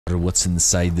What's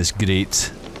inside this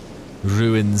great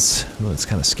ruins? Oh, it's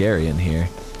kind of scary in here.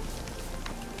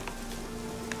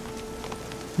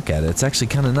 Look at it, it's actually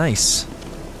kind of nice.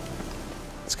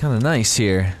 It's kind of nice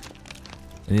here.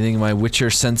 Anything my Witcher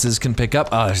senses can pick up?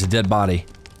 Oh, there's a dead body.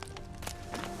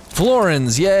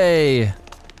 Florins, yay!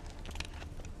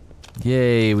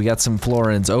 Yay, we got some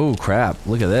florins. Oh crap,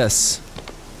 look at this.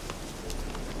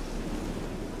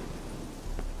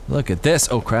 Look at this.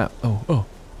 Oh crap. Oh.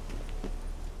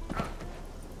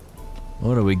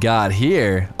 What do we got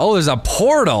here? Oh, there's a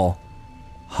portal!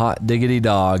 Hot diggity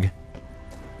dog.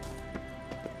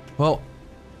 Well,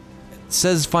 it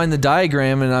says find the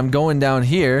diagram and I'm going down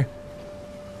here.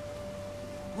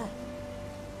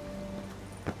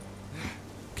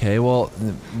 Okay, well,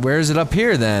 where is it up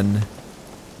here then?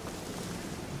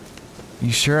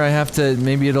 You sure I have to,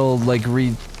 maybe it'll like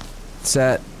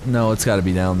reset? No, it's gotta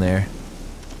be down there.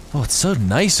 Oh, it's so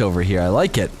nice over here. I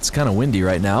like it. It's kind of windy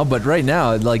right now, but right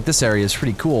now, like, this area is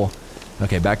pretty cool.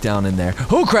 Okay, back down in there.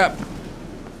 Oh, crap!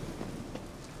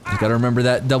 You gotta remember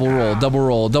that double roll, double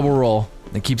roll, double roll.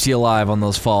 That keeps you alive on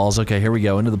those falls. Okay, here we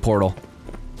go, into the portal.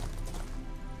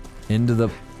 Into the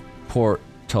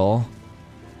portal.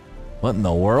 What in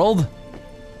the world?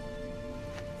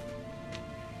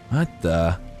 What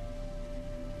the?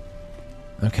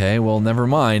 Okay, well, never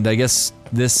mind. I guess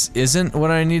this isn't what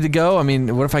I need to go? I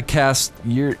mean, what if I cast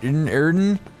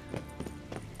Erden?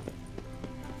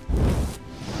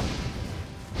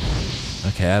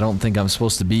 Okay, I don't think I'm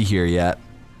supposed to be here yet.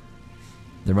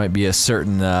 There might be a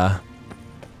certain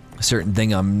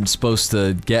thing I'm supposed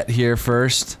to get here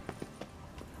first.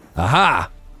 Aha!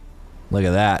 Look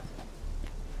at that.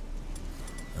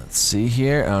 Let's see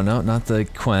here. Oh no, not the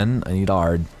Quen. I need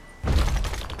Ard.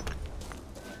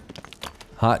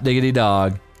 Hot diggity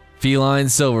dog. Feline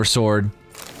silver sword.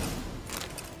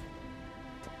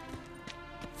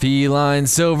 Feline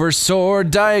silver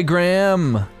sword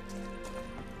diagram!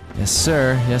 Yes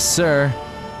sir, yes sir.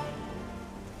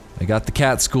 I got the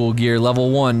cat school gear, level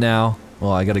 1 now.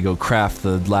 Well, I gotta go craft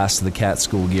the last of the cat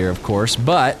school gear, of course,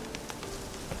 but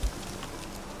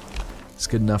it's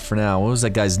good enough for now. What was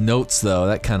that guy's notes, though?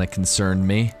 That kind of concerned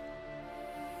me.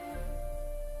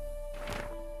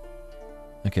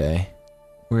 Okay.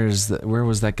 Where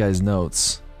was that guy's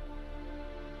notes?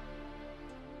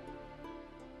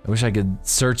 I wish I could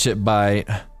search it by...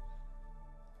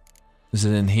 Is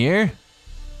it in here?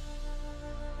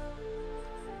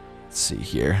 Let's see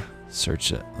here.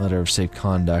 Search it. Letter of safe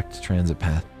conduct, transit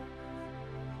path.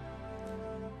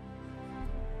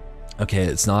 Okay,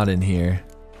 it's not in here.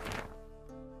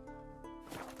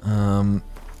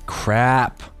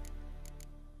 Crap.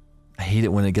 I hate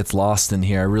it when it gets lost in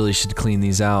here. I really should clean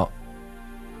these out.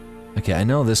 Okay, I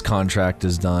know this contract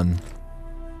is done.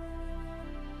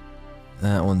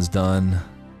 That one's done.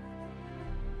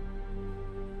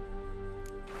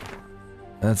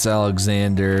 That's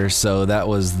Alexander, so that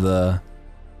was the...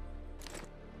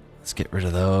 Let's get rid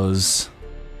of those.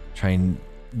 Try and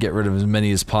get rid of as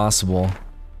many as possible.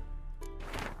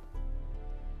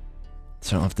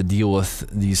 So I don't have to deal with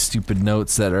these stupid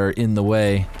notes that are in the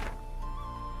way.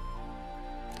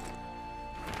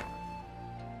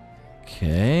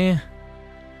 Okay.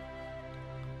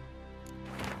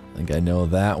 I think I know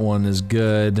that one is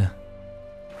good.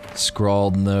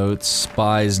 Scrawled notes,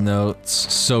 spies notes,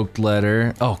 soaked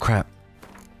letter. Oh crap.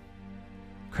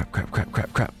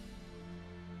 Crap.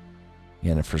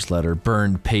 Yennefer's letter,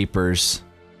 burned papers.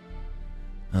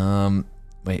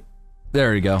 Wait.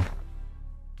 There we go.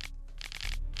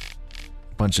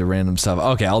 Bunch of random stuff.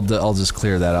 Okay, I'll just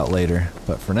clear that out later.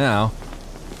 But for now,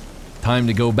 time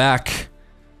to go back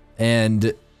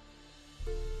and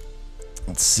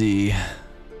let's see.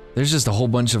 There's just a whole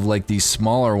bunch of like these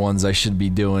smaller ones I should be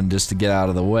doing just to get out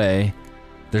of the way.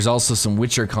 There's also some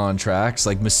Witcher contracts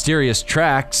like Mysterious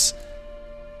Tracks,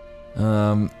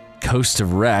 Coast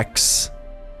of Rex.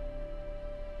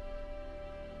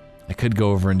 I could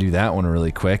go over and do that one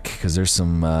really quick because there's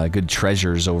some good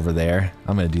treasures over there.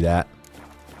 I'm gonna do that.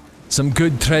 Some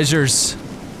good treasures.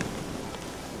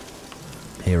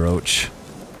 Hey Roach.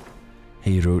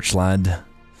 Hey Roach lad.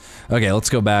 Okay, let's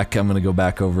go back. I'm gonna go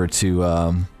back over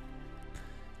to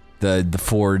the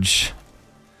forge.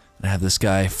 I have this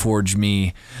guy forge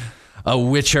me a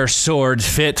Witcher sword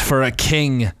fit for a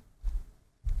king.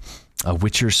 A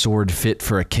Witcher sword fit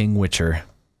for a king Witcher.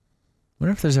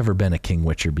 Wonder if there's ever been a king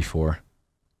Witcher before.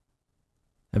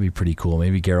 That'd be pretty cool.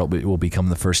 Maybe Geralt will become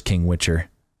the first king Witcher.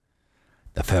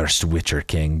 The first Witcher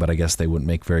king, but I guess they wouldn't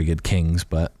make very good kings,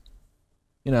 but...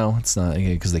 You know, it's not...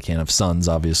 because they can't have sons,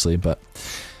 obviously, but...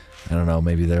 I don't know,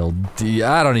 maybe they'll...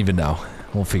 I don't even know.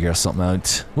 We'll figure something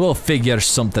out. We'll figure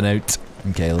something out.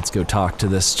 Okay, let's go talk to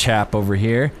this chap over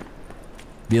here.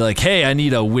 Be like, hey, I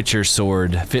need a witcher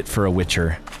sword, fit for a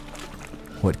witcher.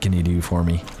 What can you do for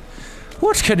me?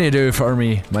 What can you do for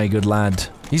me, my good lad?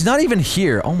 He's not even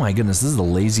here. Oh my goodness, this is the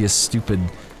laziest, stupid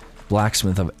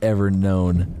blacksmith I've ever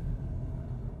known.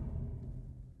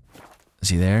 Is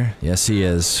he there? Yes, he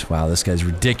is. Wow, this guy's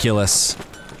ridiculous.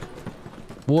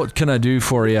 What can I do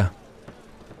for you?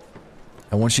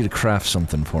 I want you to craft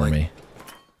something for me.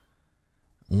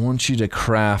 I want you to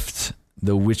craft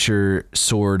the Witcher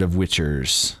Sword of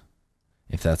Witchers.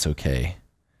 If that's okay.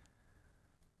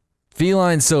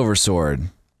 Feline Silver Sword.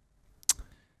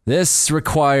 This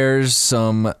requires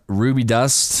some ruby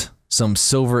dust, some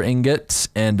silver ingot,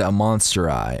 and a monster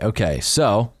eye. Okay,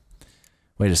 so...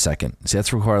 Wait a second. See,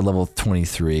 that's required level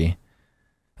 23.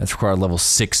 That's required level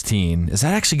 16. Is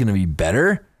that actually going to be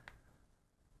better?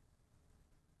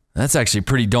 That's actually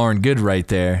pretty darn good right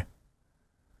there.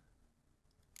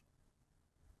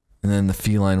 And then the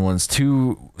feline one's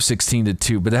 216 to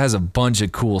 2, but it has a bunch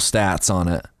of cool stats on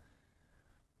it.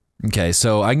 Okay,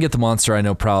 so I can get the monster eye,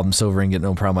 no problem. Silver ingot,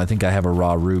 no problem. I think I have a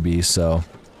raw ruby, so...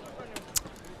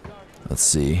 Let's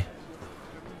see.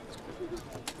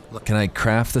 Can I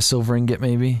craft the silver ingot,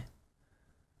 maybe?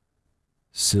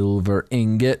 Silver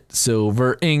ingot,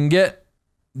 silver ingot!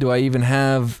 Do I even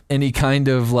have any kind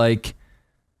of, like...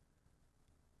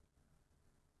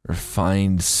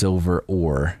 refined silver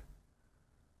ore?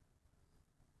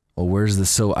 Well, where's the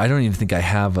silver? I don't even think I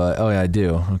have a... Oh yeah, I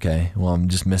do. Okay, well I'm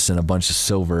just missing a bunch of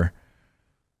silver.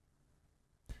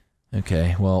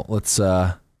 Okay, well, let's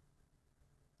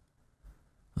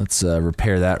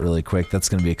repair that really quick. That's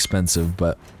gonna be expensive,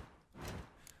 but...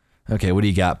 Okay, what do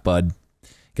you got, bud?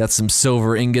 Got some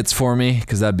silver ingots for me?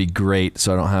 Because that'd be great,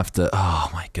 so I don't have to... Oh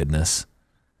my goodness.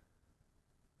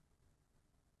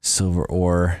 Silver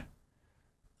ore.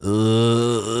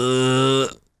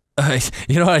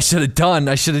 You know what I should have done?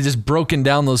 I should have just broken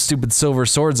down those stupid silver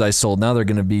swords I sold. Now they're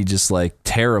gonna be just like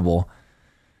terrible.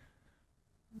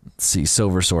 Let's see,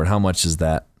 silver sword. How much is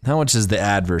that? How much is the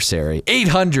adversary?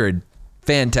 800!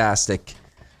 Fantastic.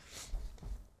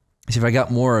 See, if I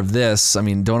got more of this, I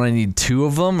mean, don't I need 2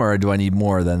 of them, or do I need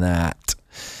more than that?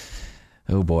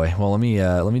 Oh boy. Well, let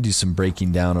me do some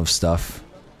breaking down of stuff.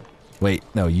 Wait,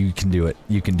 no, you can do it.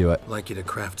 You can do it. I'd like you to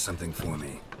craft something for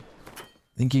me.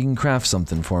 Think you can craft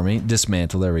something for me?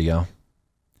 Dismantle, there we go.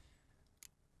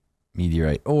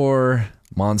 Meteorite ore,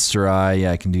 monster eye,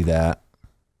 yeah, I can do that.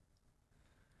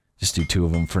 Just do 2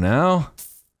 of them for now.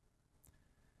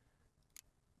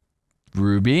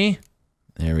 Ruby.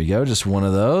 There we go, just 1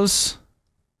 of those.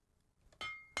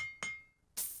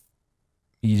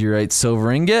 Meteorite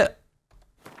silver ingot.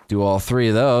 Do all 3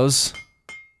 of those.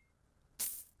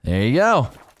 There you go.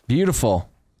 Beautiful.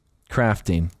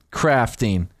 Crafting.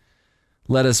 Crafting.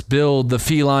 Let us build the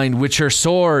feline witcher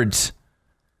sword.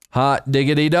 Hot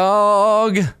diggity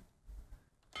dog.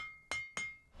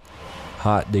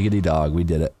 Hot diggity dog. We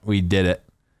did it. We did it.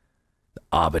 The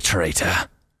arbitrator.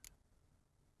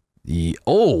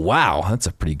 Oh, wow. That's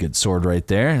a pretty good sword right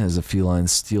there. There's a feline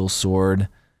steel sword.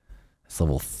 That's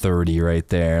level 30 right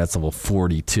there. That's level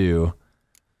 42.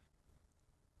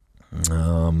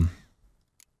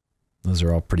 Those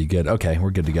are all pretty good. Okay,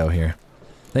 we're good to go here.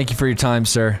 Thank you for your time,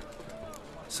 sir.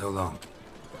 So long.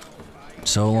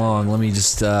 So long. Let me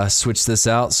just switch this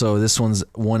out. So this one's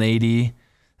 180.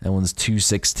 That one's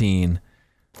 216.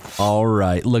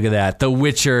 Alright, look at that. The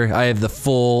Witcher. I have the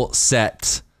full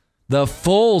set. The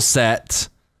full set!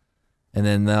 And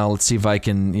then now let's see if I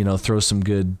can, you know, throw some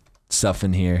good stuff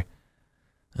in here.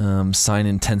 Sign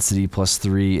intensity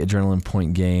 +3, adrenaline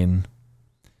point gain.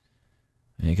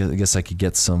 I guess I could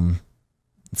get some...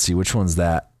 Let's see, which one's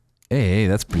that? Hey,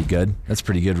 that's pretty good. That's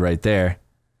pretty good right there.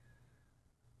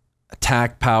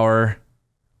 Attack power.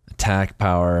 Attack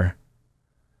power.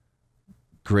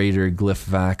 Greater glyph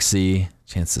vaxi.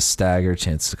 Chance to stagger,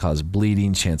 chance to cause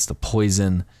bleeding, chance to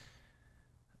poison.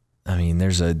 I mean,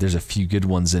 there's a few good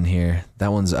ones in here.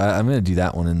 That one's... I'm gonna do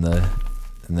that one in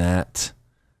that.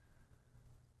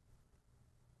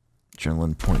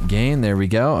 Adrenaline point gain, there we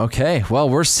go. Okay, well,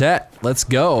 we're set. Let's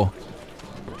go.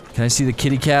 Can I see the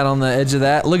kitty cat on the edge of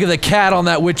that? Look at the cat on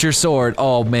that Witcher sword.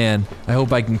 Oh man, I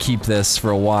hope I can keep this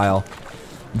for a while.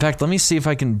 In fact, let me see if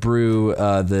I can brew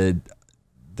the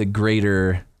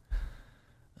greater...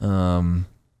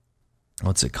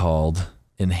 what's it called?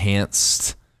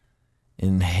 Enhanced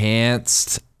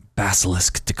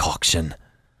basilisk decoction.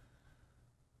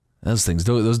 Those things,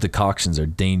 those decoctions are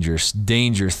dangerous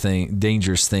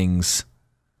things.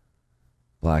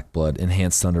 Black blood,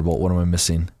 enhanced thunderbolt. What am I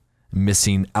missing?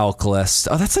 Missing alkalest.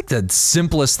 Oh, that's like the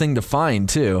simplest thing to find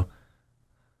too.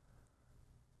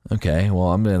 Okay,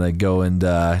 well, I'm gonna go and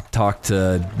talk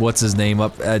to what's his name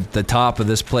up at the top of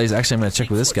this place. Actually, I'm gonna check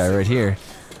with this guy right here.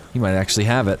 He might actually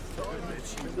have it.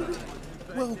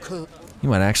 You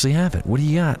might actually have it. What do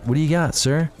you got? What do you got,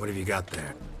 sir? What have you got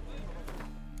there?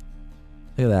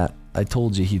 Look at that. I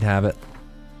told you he'd have it.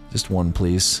 Just one,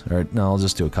 please. Or, no, I'll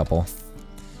just do a couple.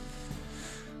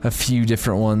 A few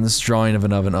different ones. Drawing of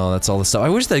an oven. Oh, that's all the stuff. I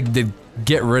wish they'd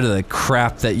get rid of the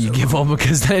crap that you give them,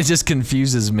 because then it just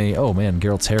confuses me. Oh man,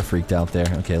 Geralt's hair freaked out there.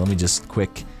 Okay, let me just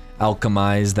quick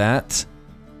alchemize that.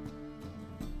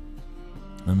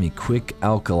 Let me quick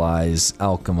alchemize.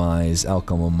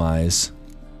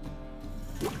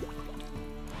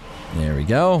 There we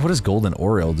go. What does golden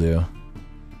Oriole do?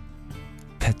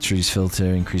 Petrie's filter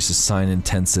increases sign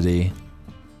intensity.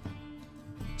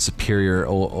 Superior.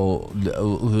 Oh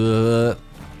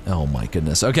my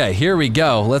goodness. Okay, here we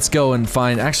go. Let's go and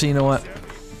find. Actually, you know what?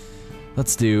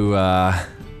 Let's do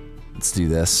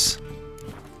this.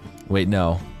 Wait,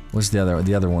 no. What's the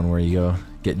other one where you go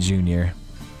get Junior?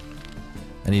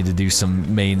 I need to do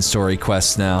some main story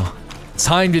quests now.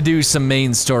 Time to do some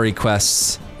main story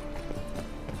quests.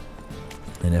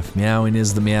 And if meowing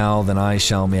is the meow, then I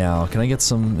shall meow. Can I get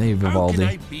some, hey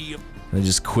Vivaldi? Can I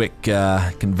just quick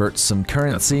convert some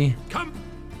currency?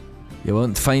 You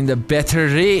won't find a better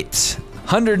rate.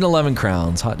 111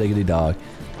 crowns, hot diggity dog.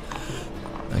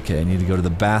 Okay, I need to go to the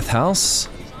bathhouse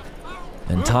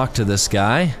and talk to this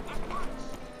guy.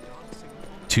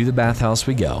 To the bathhouse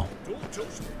we go.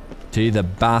 To the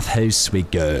bathhouse we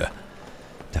go.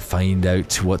 To find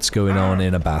out what's going on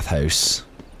in a bathhouse.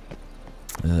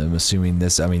 I'm assuming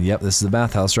this, yep, this is the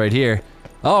bathhouse right here.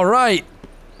 Alright!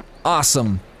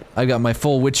 Awesome! I got my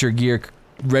full Witcher gear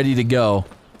ready to go.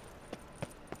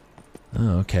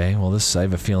 Oh, okay, well this, I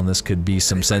have a feeling this could be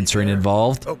some censoring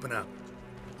involved. Open up.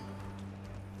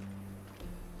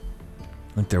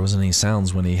 Like there wasn't any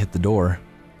sounds when he hit the door.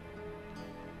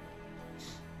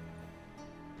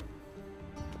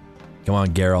 Come on,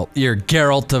 Geralt. You're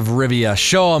Geralt of Rivia.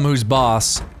 Show him who's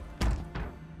boss.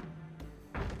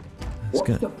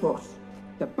 What's the fuss?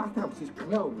 The bathhouse is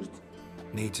closed.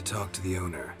 Need to talk to the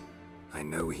owner. I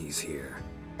know he's here.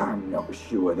 I'm not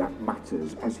sure that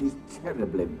matters, as he's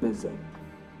terribly busy.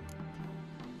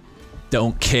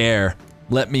 Don't care.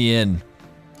 Let me in.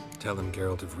 Tell him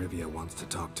Geralt of Rivia wants to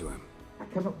talk to him. I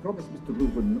cannot promise Mr.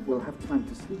 Reuben will have time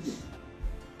to see you.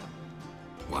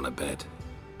 Wanna bet?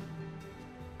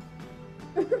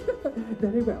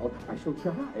 Very well, I shall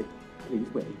try. Please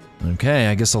wait. Okay,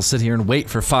 I guess I'll sit here and wait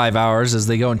for 5 hours as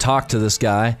they go and talk to this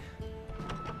guy.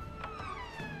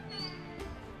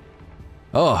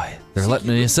 Oh, they're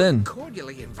letting us in.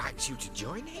 Cordially invites you to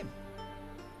join him.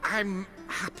 I'm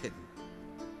Happen.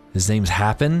 His name's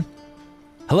Happen?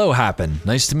 Hello, Happen.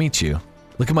 Nice to meet you.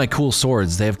 Look at my cool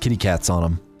swords. They have kitty cats on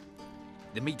them.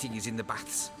 The meeting is in the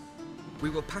baths. We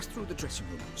will pass through the dressing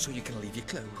room so you can leave your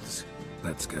clothes.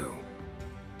 Let's go.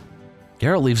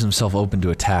 Geralt leaves himself open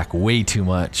to attack way too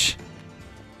much.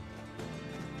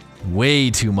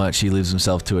 Way too much he leaves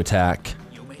himself to attack.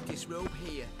 You may disrobe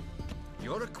here.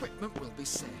 Your equipment will be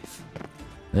safe.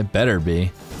 It better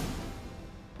be.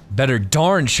 Better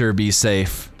darn sure be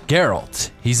safe. Geralt,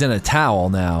 he's in a towel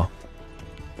now.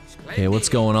 Okay, what's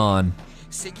going on?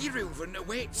 Siggy Reuven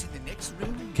awaits in the next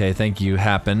room. Okay, thank you,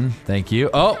 Happen. Thank you.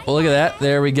 Oh, look at that.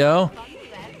 There we go.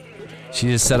 She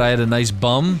just said I had a nice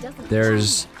bum.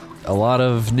 There's a lot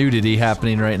of nudity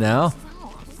happening right now.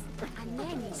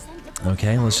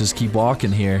 Okay, let's just keep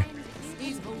walking here.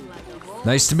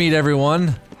 Nice to meet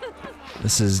everyone.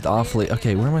 This is awfully...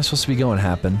 Okay, where am I supposed to be going,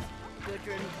 Happen?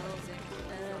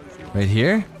 Right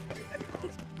here?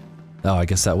 Oh, I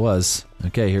guess that was.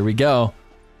 Okay, here we go.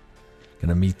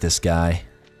 Gonna meet this guy.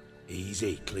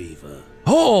 Easy, Cleaver.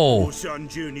 Oh! Your son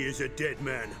Junior's a dead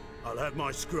man. I'll have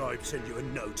my scribe send you a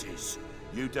notice.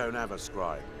 You don't have a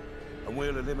scribe. And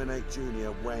we'll eliminate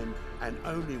Junior when, and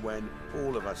only when,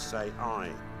 all of us say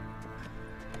aye.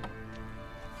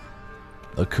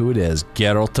 Look who it is.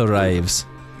 Geralt arrives.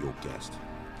 Your guest.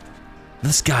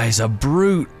 This guy's a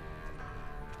brute.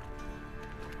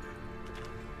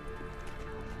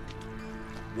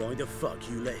 Why the fuck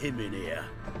you let him in here?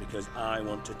 Because I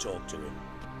want to talk to him.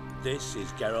 This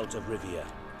is Geralt of Rivia.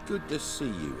 Good to see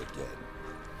you again.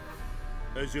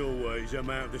 As always, I'm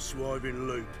out of the swiving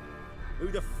loop. Who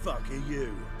the fuck are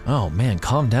you? Oh man,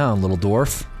 calm down, little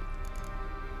dwarf.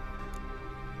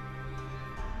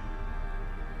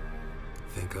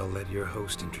 Think I'll let your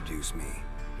host introduce me.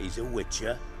 He's a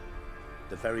witcher.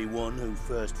 The very one who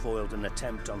first foiled an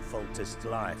attempt on Foltest's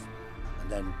life, and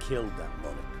then killed that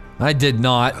monarch. I did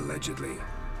not. Allegedly.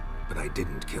 But I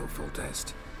didn't kill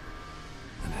Foltest.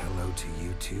 And hello to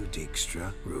you too,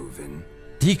 Dijkstra, Reuven.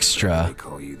 Dijkstra. They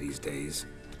call you these days.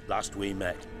 Last we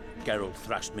met, Geralt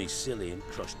thrashed me silly and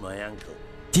crushed my ankle.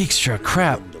 Dijkstra,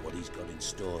 crap. I wonder what he's got in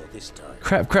store this time.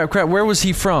 Crap. Where was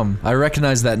he from? I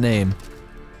recognize that name.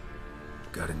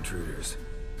 Got intruders.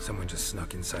 Someone just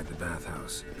snuck inside the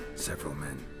bathhouse. Several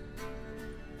men.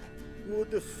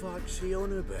 What the fuck's he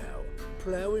on about?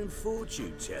 Plowing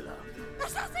fortune teller?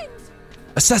 Assassins!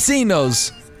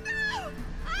 Assassinos!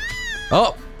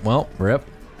 Oh, well, rip.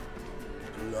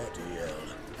 Bloody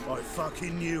hell. I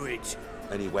fucking knew it.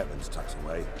 Any weapons tucked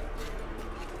away?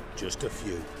 Just a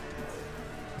few.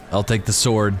 I'll take the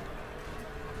sword.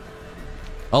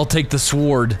 I'll take the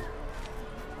sword.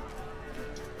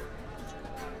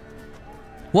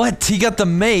 What? He got the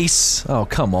mace? Oh,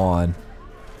 come on.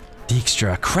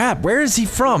 Dijkstra. Crap, where is he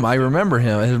from? I remember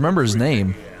him. I remember his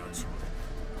name.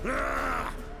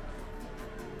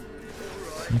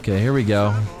 Okay, here we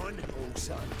go.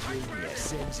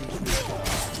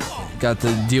 Got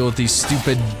to deal with these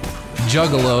stupid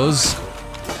juggalos.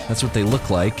 That's what they look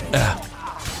like.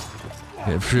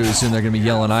 Okay, pretty soon they're gonna be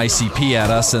yelling ICP at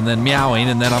us and then meowing,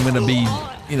 and then I'm gonna be,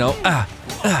 you know,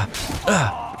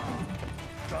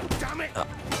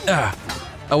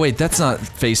 Oh wait, that's not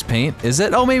face paint, is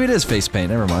it? Oh, maybe it is face paint,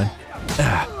 never mind.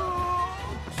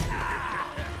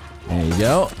 There you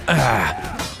go.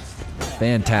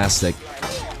 Fantastic.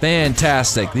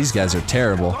 Fantastic. These guys are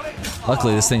terrible.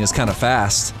 Luckily, this thing is kind of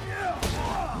fast.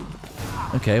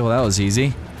 Okay, well that was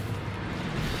easy.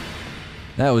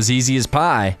 That was easy as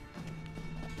pie.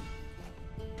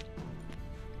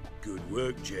 Good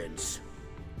work, gents.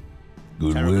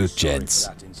 Good Terribly work, sorry gents.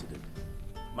 for that incident.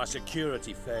 My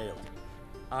security failed.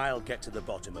 I'll get to the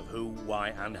bottom of who, why,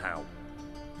 and how.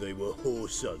 They were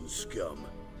whoreson scum.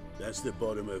 That's the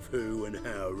bottom of who and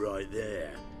how right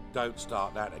there. Don't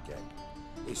start that again.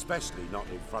 Especially not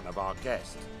in front of our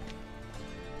guest.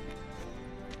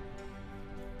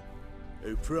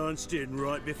 Who pranced in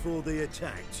right before they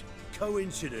attacked.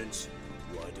 Coincidence?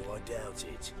 Why do I doubt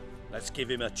it? Let's give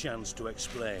him a chance to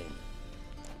explain.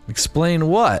 Explain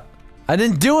what? I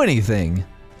didn't do anything.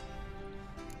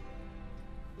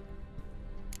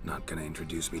 Not gonna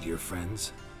introduce me to your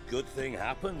friends? Good thing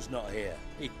Happen's not here.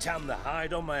 He'd tan the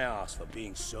hide on my ass for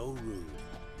being so rude.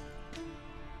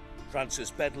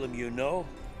 Francis Bedlam you know,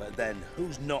 but then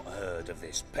who's not heard of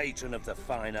this patron of the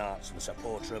fine arts and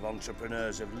supporter of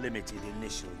entrepreneurs of limited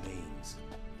initial means?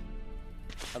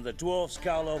 And the dwarf's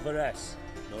Carlo Veres,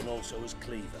 known also as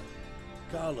Cleaver.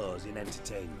 Carlo's in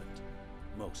entertainment,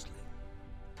 mostly.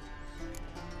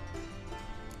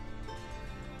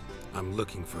 I'm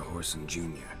looking for Whoreson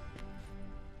Jr.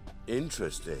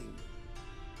 Interesting.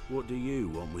 What do you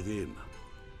want with him?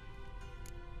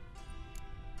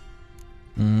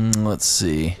 Let's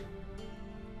see.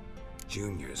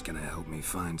 Junior's gonna help me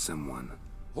find someone.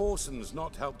 Whoreson's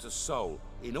not helped a soul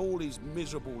in all his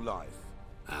miserable life.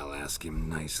 I'll ask him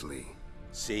nicely.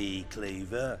 See,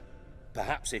 Cleaver?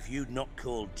 Perhaps if you'd not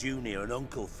called Junior an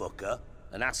uncle fucker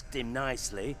and asked him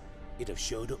nicely, he'd have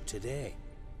showed up today.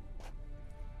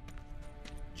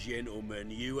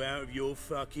 Gentlemen, you out of your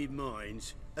fucking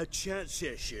minds? A chat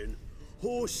session?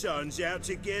 Whoreson's out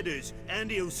to get us,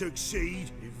 and he'll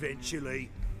succeed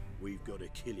eventually. We've got to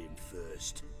kill him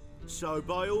first. So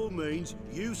by all means,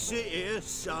 you sit here,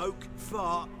 soak,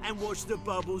 fart, and watch the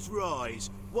bubbles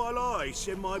rise, while I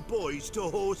send my boys to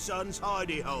Whoreson's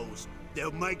hidey holes.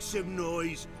 They'll make some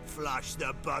noise, flush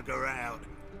the bugger out.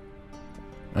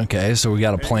 Okay, so we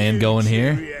got a plan going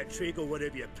here. Geriatric or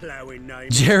whatever your plowing name.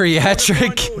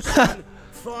 Geriatric?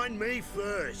 Find me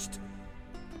first.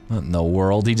 What in the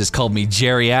world? He just called me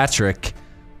geriatric.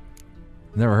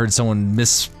 Never heard someone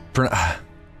mispronounce.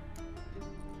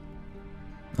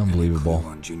 Unbelievable. Any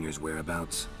clue on Junior's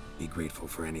whereabouts? Be grateful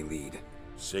for any lead.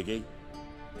 Siggy?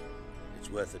 It's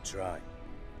worth a try.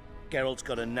 Geralt's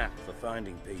got a knack for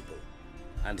finding people,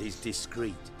 and he's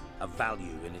discreet, a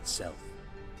value in itself.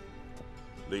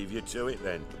 Leave you to it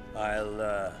then.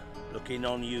 I'll look in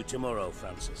on you tomorrow,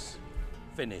 Francis.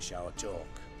 Finish our talk.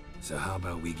 So how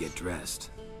about we get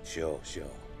dressed? Sure.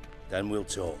 Then we'll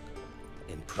talk.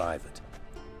 In private.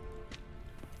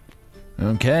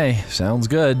 Okay, sounds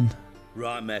good.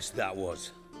 Right mess that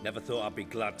was. Never thought I'd be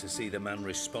glad to see the man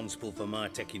responsible for my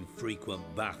taking frequent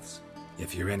baths.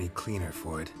 If you're any cleaner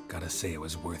for it, gotta say it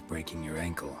was worth breaking your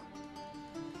ankle.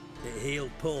 It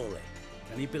healed poorly.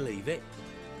 Can you believe it?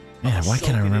 Man, why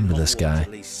can't I remember this guy?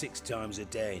 At least 6 times a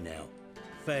day now.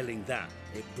 Failing that,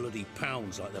 it bloody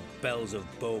pounds like the bells of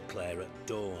Beauclair at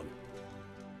dawn.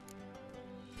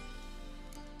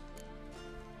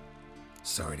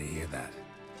 Sorry to hear that.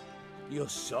 You're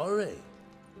sorry?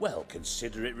 Well,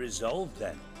 consider it resolved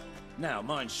then. Now,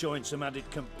 mind showing some added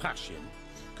compassion?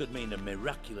 Could mean a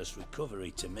miraculous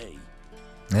recovery to me.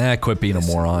 Quit being a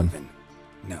moron. Reuben.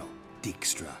 No,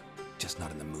 Dijkstra. Just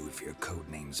not in the mood for your code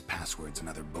names, passwords, and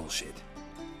other bullshit.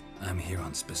 I'm here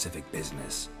on specific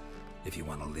business. If you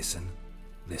want to listen,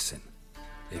 listen.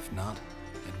 If not,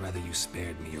 I'd rather you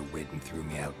spared me your wit and threw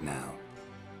me out now.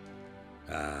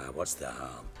 What's the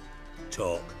harm?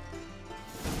 Talk.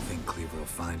 Think Cleaver will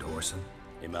find Whoreson?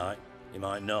 He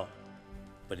might not.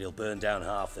 But he'll burn down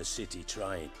half the city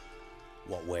trying.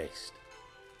 What waste?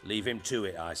 Leave him to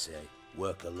it, I say.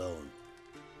 Work alone.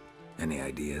 Any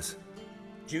ideas?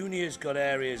 Junior's got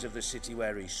areas of the city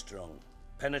where he's strong.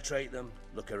 Penetrate them,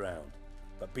 look around.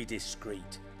 But be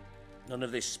discreet. None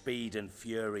of this speed and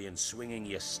fury and swinging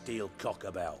your steel cock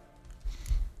about.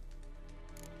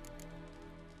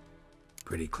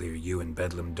 Pretty clear you and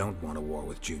Bedlam don't want a war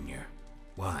with Junior.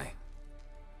 Why?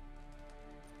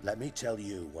 Let me tell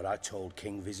you what I told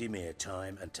King Vizimir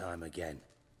time and time again.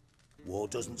 War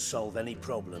doesn't solve any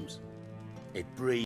problems. It breeds